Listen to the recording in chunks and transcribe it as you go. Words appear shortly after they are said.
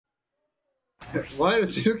Why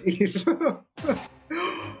does she look evil?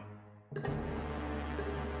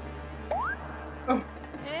 Oh.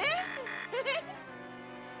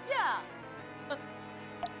 야.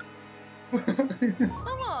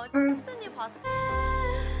 어머, 집순이 봤어?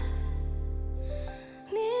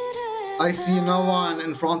 I see no one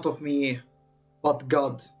in front of me but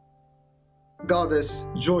God. Goddess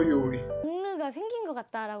Joy Yuri. 동료가 생긴 것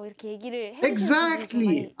같다라고 이렇게 얘기를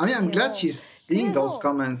Exactly. I mean, I'm glad she's seeing those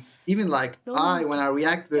comments. Even like when I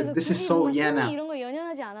react with this is so Yena. 이런 거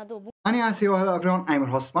연연하지 않아도 Annyeonghaseyo, hello everyone, I'm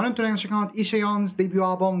your host Maran. Today I'm checking out Chaeyeon's debut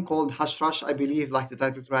album called Hush Rush, I believe, like the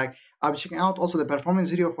title track. I'll be checking out also the performance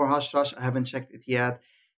video for Hush Rush, I haven't checked it yet.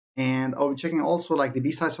 And I'll be checking also like the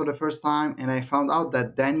B-sides for the first time, and I found out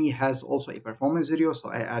that Danny has also a performance video, so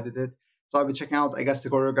I added it. So I'll be checking out, I guess, the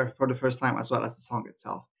choreography for the first time as well as the song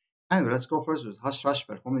itself. Anyway, let's go first with Hush Rush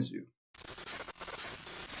performance view.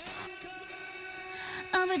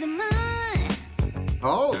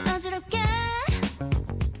 Oh!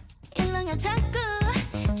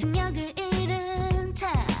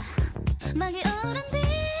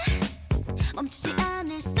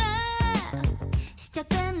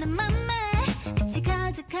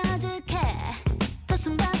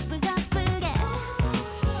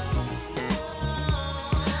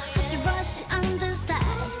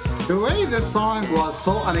 The way this song was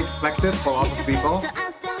so unexpected for a lot of people.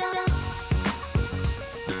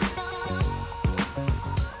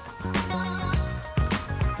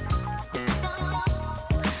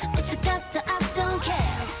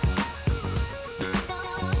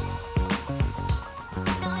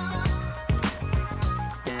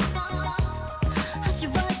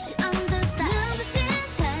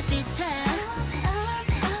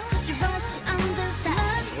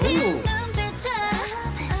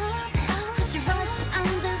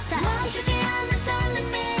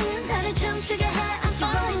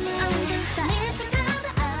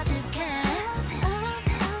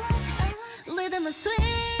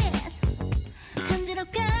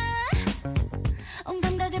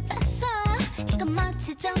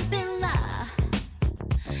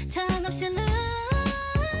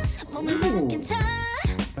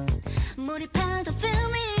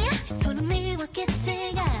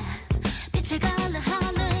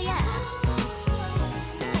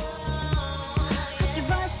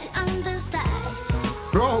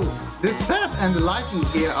 Bro, the set and the lighting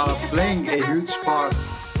here are playing a huge part.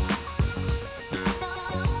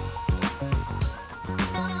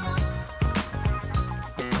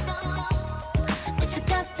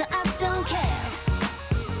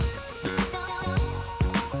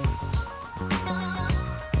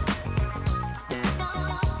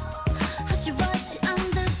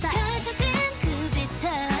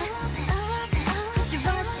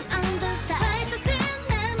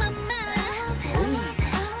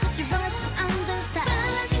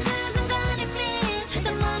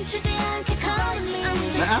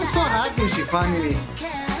 I'm so happy she finally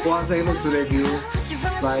was able to debut.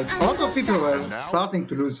 Like, a lot of people were starting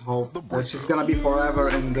to lose hope that she's gonna be forever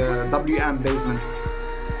in the WM basement.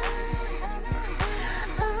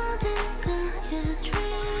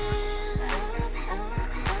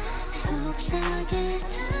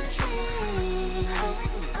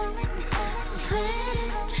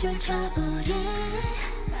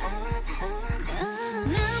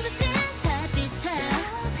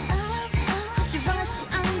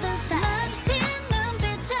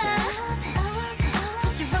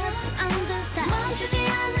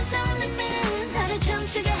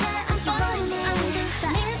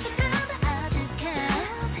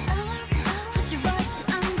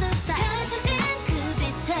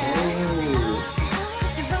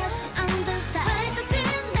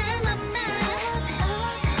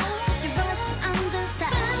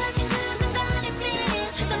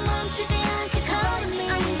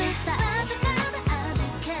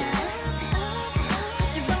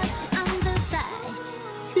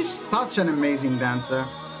 Such an amazing dancer.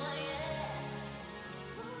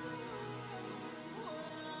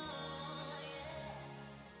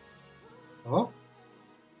 Oh,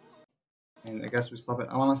 and I guess we stop it.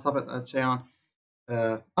 I want to stop it at Chaeyeon.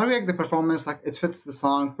 I react the performance, like it fits the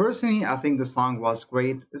song. Personally, I think the song was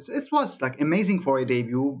great. It was like amazing for a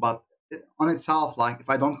debut, but on itself, like if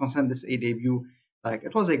I don't consider this a debut, like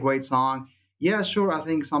it was a great song. Yeah, sure. I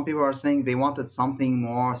think some people are saying they wanted something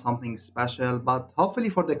more, something special, but hopefully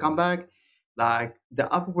for the comeback, like the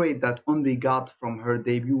upgrade that Eunbi got from her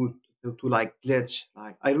debut to like glitch,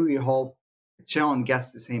 like I really hope Chaeyeon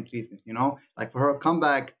gets the same treatment, you know, like for her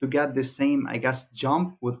comeback to get the same, I guess,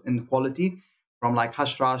 jump within quality from like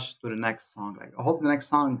Hush Rush to the next song. Like I hope the next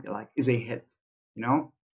song like is a hit, you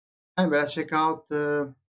know. And let's check out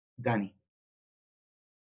Danny.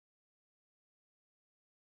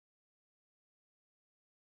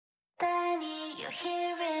 Danny, you're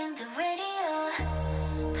hearing the radio.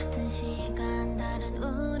 같은 시간 다른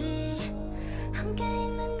우리 함께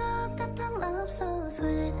있는 것 같아 love so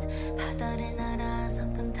sweet. 바다를 날아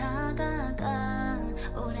성큼 다가가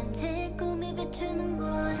오렌지 꿈이 비추는 곳.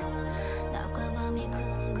 낮과 밤이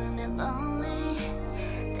궁금해 lonely.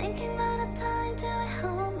 Thinking about a time to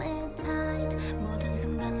hold me tight. 모든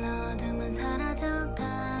순간 어둠은 사라져가.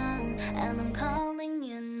 And I'm calling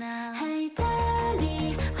you now. Hey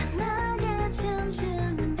Danny, 환하게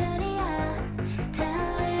춤추는 별이야.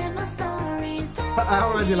 Telling my story. I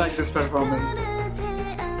already like this performance. 다르지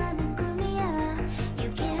않은 꿈이야.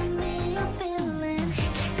 You give me a feeling.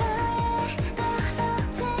 길가에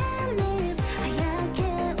떨어진 잎 하얗게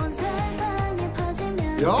온 세상에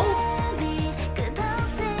퍼지면 Yo?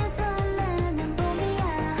 끝없이 설레는 봄이야.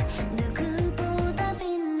 누구보다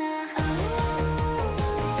빛나.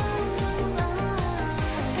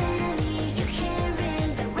 Danny, you're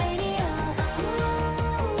hearing the radio.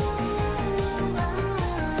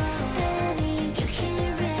 Danny, you're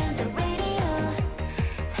hearing the radio.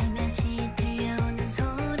 살며시 들려오는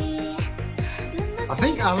소리. I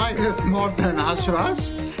think I like this more than Hush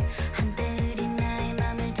Rush. 한들이 나의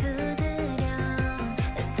맘을 두드려.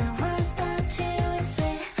 It's the words that you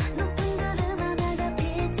say. 높은 구름 하나가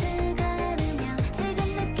빛을 가르며 지금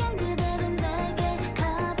느낀 그대로 내게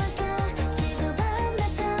가볼게. 지구가 내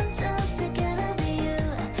편 just to get over you.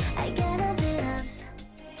 I get a bit us.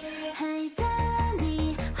 Hey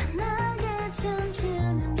Danny, 환하게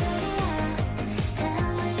춤추는 별이야.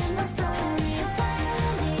 Telling my story.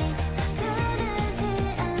 Danny, 서투르지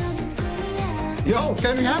않은 꿈이야. Yo,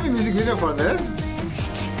 can we have a music video for this?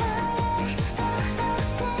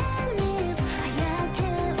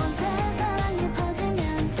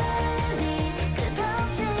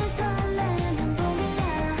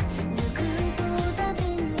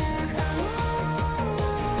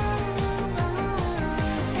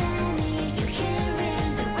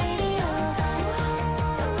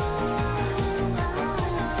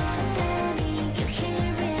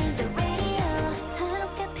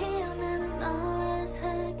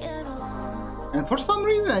 And for some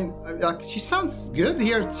reason, like she sounds good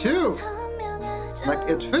here too. Like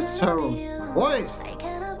it fits her voice.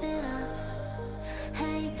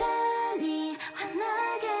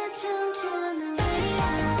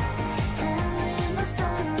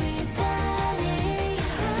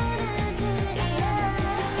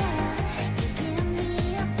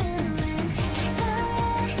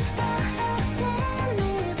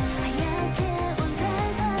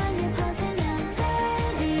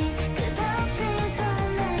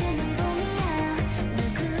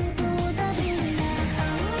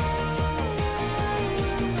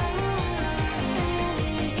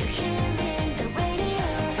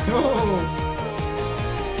 Oh.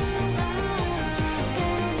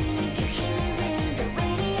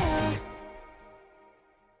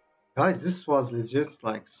 Guys, this was legit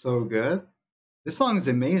like so good. This song is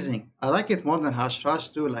amazing. I like it more than Hush Rush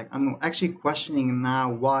too. Like I'm actually questioning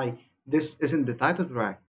now why this isn't the title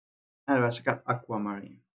track. Anyway, check out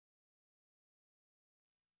Aquamarine.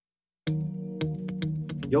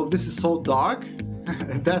 Yo, this is so dark.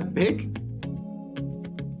 That big.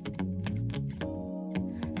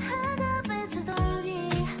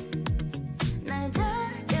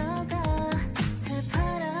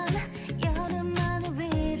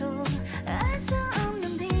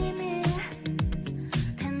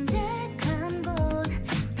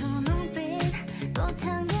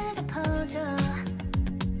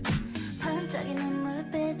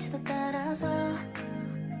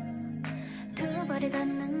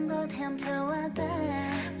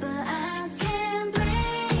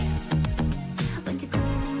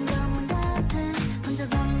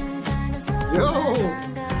 Yo,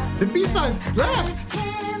 the B-side slaps.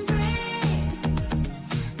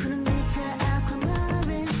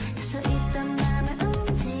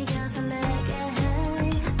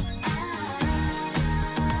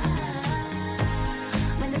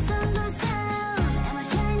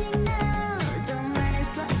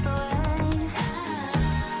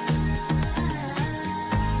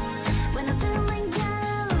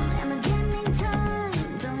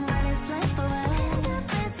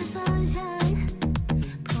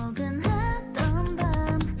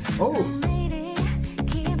 Oh,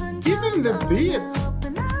 even the beat.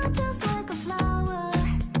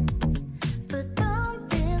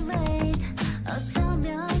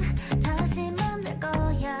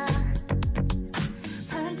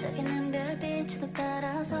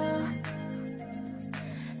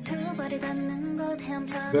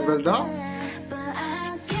 The build up.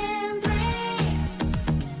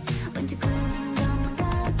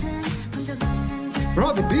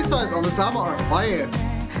 Bro, the B-sides on this album are fire.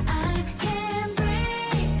 I can't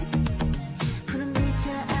breathe. 푸른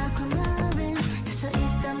빛의 Aquamarine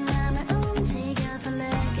닫혀있던 맘을 움직여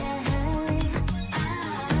설레게 해.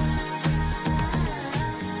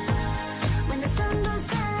 When the sun goes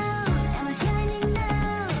down, am I shining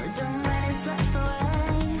now? Don't let it slip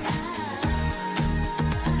away.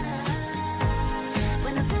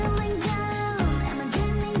 When I'm feeling down, am I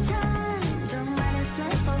dreaming time? Don't let it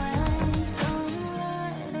slip away. Don't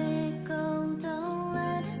let it go, don't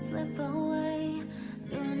let it slip away.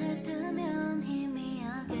 눈을 뜨면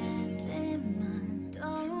희미하겠지만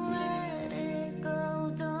don't let it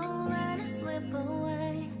go, don't let it slip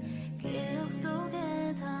away. 기억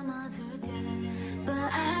속에 담아둘게.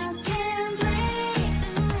 But I can't breathe.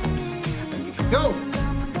 Yo!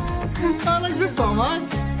 I like this song, man.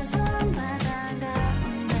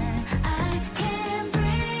 I can't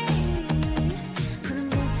breathe. 푸른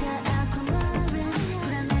빛의 Aquamarine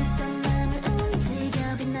불안했던 맘을 움직여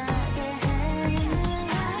빛나게 해.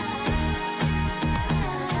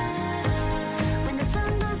 When the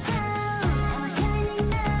sun goes down, am I shining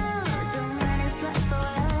now? Don't let it slip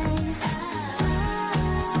away.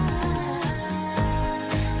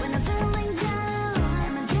 When I'm feeling down,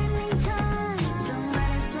 am I dreaming time? Don't let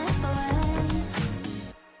it slip away.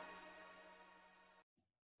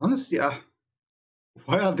 Honestly,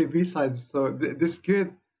 why are the B-sides so this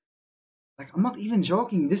good? Like, I'm not even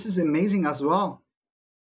joking. This is amazing as well.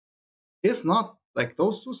 If not, like,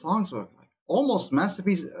 those two songs were like almost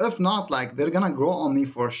masterpieces. If not, like, they're gonna grow on me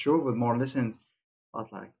for sure with more listens.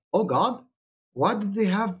 But like, oh god, why did they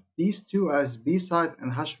have these two as B-sides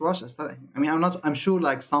and Hush Rush? I mean, I'm sure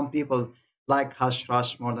like some people like Hush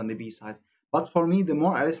Rush more than the B-sides. But for me, the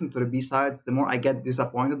more I listen to the B-sides, the more I get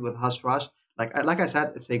disappointed with Hush Rush. Like I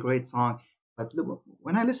said, it's a great song. But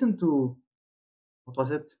when I listen to, what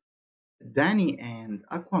was it? Danny and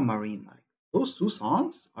Aquamarine, like, those two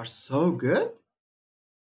songs are so good.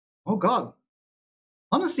 Oh god.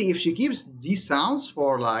 Honestly, if she keeps these sounds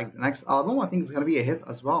for like the next album, I think it's gonna be a hit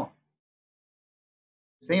as well.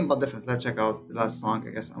 Same but different. Let's check out the last song.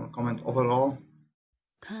 I guess I'm gonna comment overall.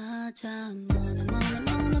 가자 먼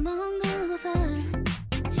그곳에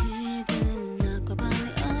지금 낮과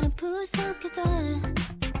밤이 어렴풋 섞여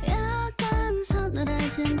약간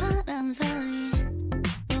서늘해진 바람 사이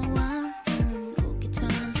너와 난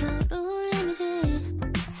웃기처럼 서로를 헤매지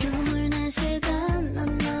 24시간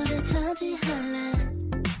난 너를 차지할래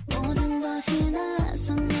모든 것이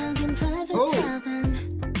낯선 여긴 private Oh.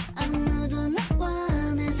 tavern 아무도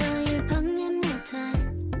나와 내 사이를 방해 못해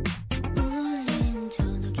울린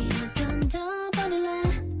전화기를 던져버릴래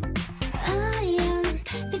하얀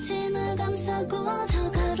달빛이 널 감싸고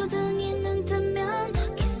저 가로등이 눈 뜨면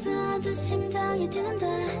더 키스하듯 심장이 뛰는데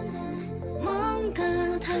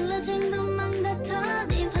뭔가 달라진 것만 같아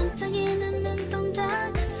네 반짝이는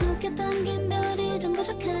눈동자 그 속에 담긴 별이 좀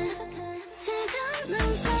부족해 지금 넌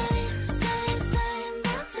same same same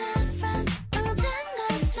but different 어딘가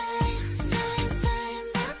same same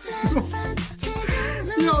same but different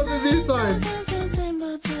지금 Yo, the B-sides. same same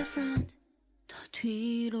but different 더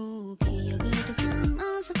뒤로 기억을 더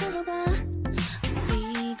감아서 들어봐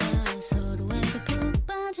우리가 서로에게 푹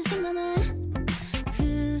빠진 순간에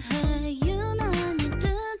그 해 유난히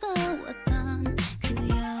뜨거웠던 그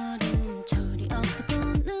여름철이 없었고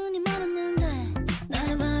눈이 멀었는데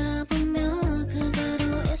날 바라보며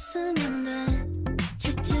그대로 있으면 돼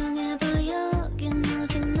집중해봐 여긴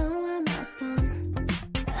오직 너와 나뿐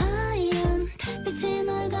하얀 달빛이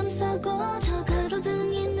널 감싸고 저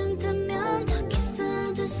가로등이 눈 뜨면 더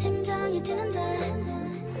키스하듯 심장이 뛰는데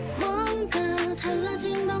뭔가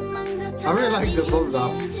달라진 것만 같아 I really like the build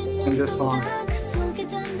up in this song. 그 속에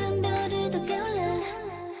잠든 별을 더 깨울래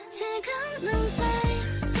지금 넌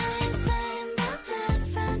same same same but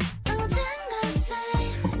different 어딘가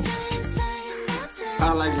same same same but different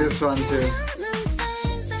I like this one too. 넌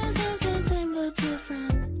same same same same same but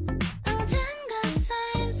different 어딘가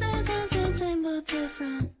same same same same same but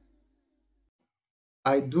different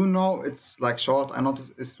I do know it's like short. I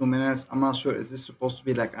noticed it's 2 minutes. I'm not sure. Is this supposed to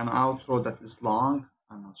be like an outro that is long?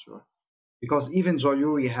 I'm not sure. Because even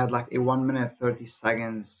Yuri had like a 1 minute 30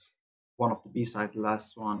 seconds. One of the B-side, the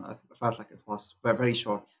last one. I felt like it was very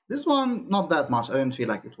short. This one, not that much. I didn't feel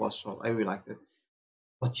like it was short. I really liked it.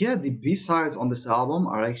 But yeah, the B-sides on this album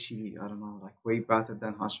are actually, I don't know, like way better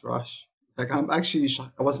than Hush Rush. Like, I'm actually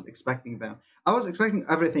shocked. I wasn't expecting them. I was expecting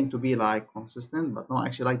everything to be like consistent, but no, I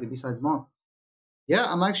actually like the B-sides more. Yeah,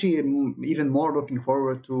 I'm actually even more looking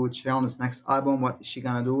forward to Chaeyeon's next album. What is she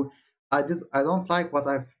gonna do? I don't like what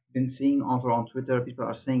I've been seeing over on Twitter. People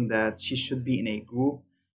are saying that she should be in a group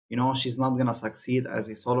You know, she's not gonna succeed as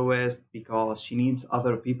a soloist because she needs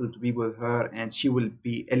other people to be with her, and she will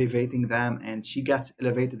be elevating them, and she gets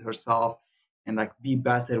elevated herself and like be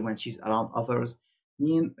better when she's around others. I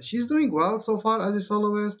mean, she's doing well so far as a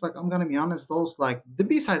soloist. Like, I'm gonna be honest, those like the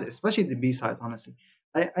B side, especially the B sides, honestly.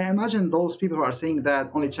 I imagine those people who are saying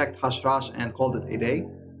that only checked Hush Rush and called it a day.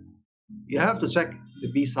 You have to check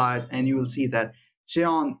the B sides, and you will see that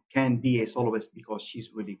Chaeyeon can be a soloist because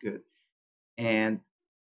she's really good. And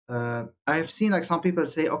I've seen like some people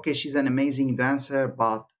say, okay, she's an amazing dancer,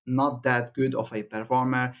 but not that good of a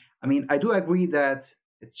performer. I mean, I do agree that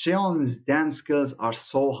Cheon's dance skills are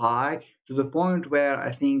so high to the point where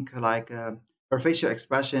I think like her facial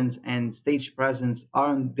expressions and stage presence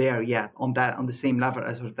aren't there yet on the same level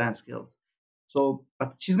as her dance skills. So,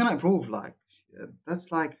 but she's gonna improve. Like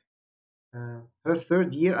that's like her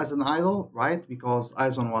third year as an idol, right? Because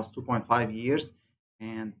IZONE was 2.5 years,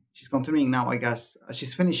 and she's continuing now. I guess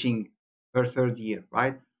she's finishing her third year,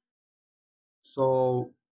 right?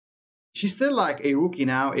 So she's still like a rookie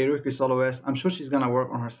now, a rookie soloist. I'm sure she's gonna work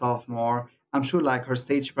on herself more. I'm sure like her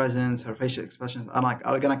stage presence, her facial expressions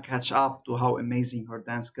are gonna catch up to how amazing her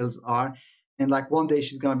dance skills are, and like one day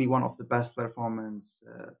she's gonna be one of the best performers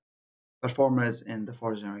in the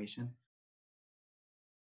fourth generation.